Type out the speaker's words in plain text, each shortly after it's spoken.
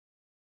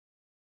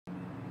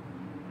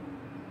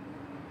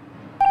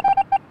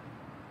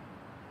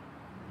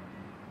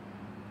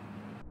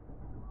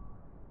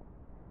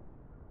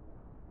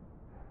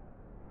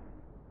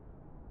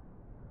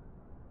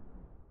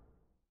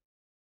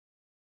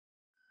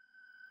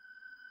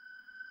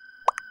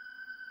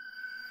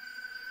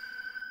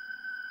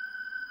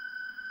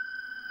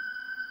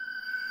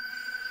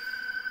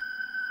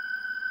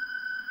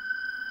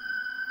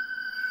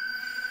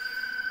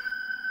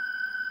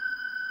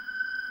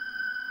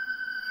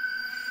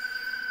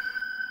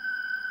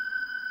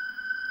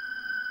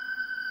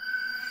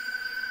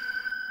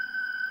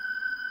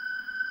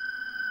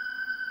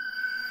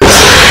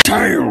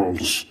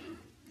tails.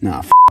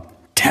 Nah,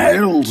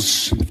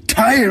 tails.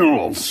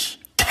 Tails.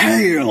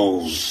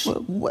 Tails.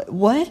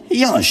 What?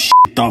 You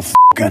shit the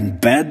fucking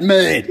bed,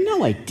 mate.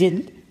 No, I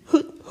didn't.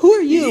 Who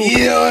are you?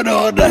 You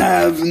don't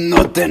have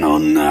nothing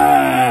on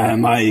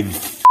my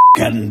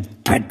fucking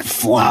pet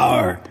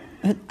flour.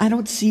 I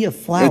don't see a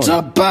flower. It's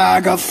a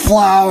bag of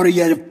flour,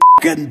 you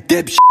fucking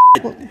dipshit.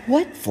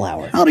 What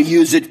flour? I'll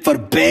use it for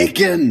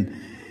bacon.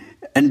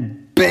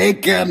 And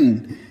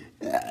bacon.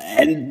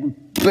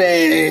 And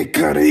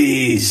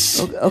bakeries.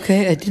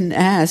 Okay, I didn't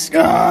ask.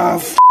 Ah,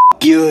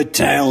 you,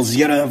 Tails.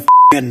 You're a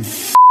fucking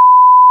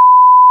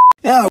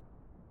yeah.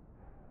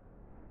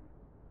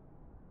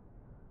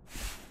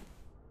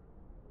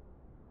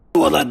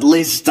 Well, at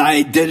least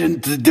I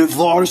didn't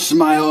divorce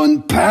my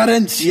own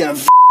parents, you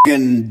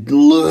fucking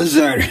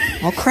loser.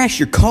 I'll crash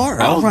your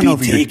car. I'll run be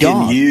over your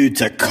dog. taking you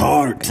to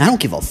court. I don't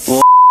give a f***.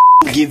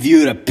 I'll give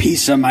you a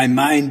piece of my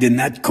mind in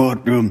that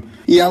courtroom.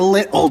 You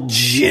little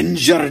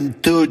ginger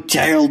and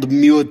two-tailed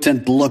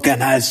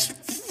mutant-looking ass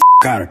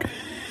fucker.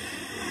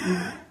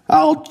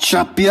 I'll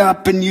chop you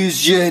up and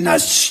use you in a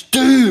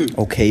stew.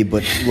 Okay,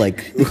 but,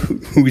 like,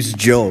 who's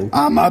Joe?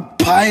 I'm a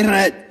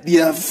pirate,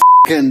 you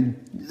fucking...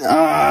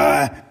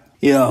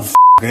 you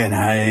fucking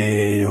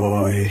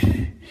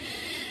hideaway.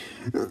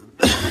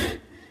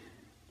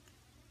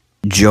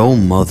 Joe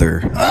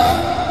Mother.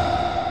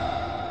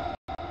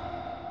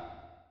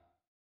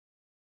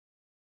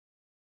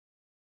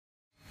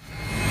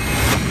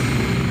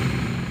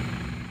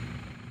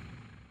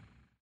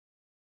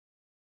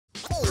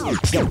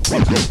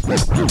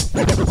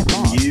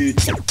 You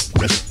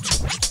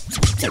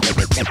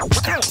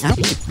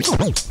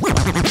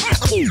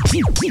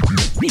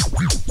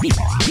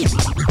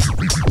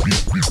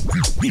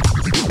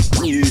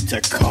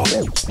to call. I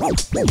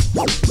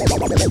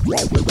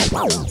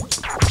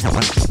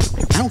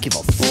don't give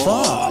a fuck.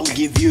 I'll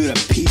give you a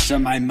piece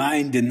of my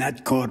mind in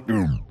that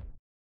courtroom.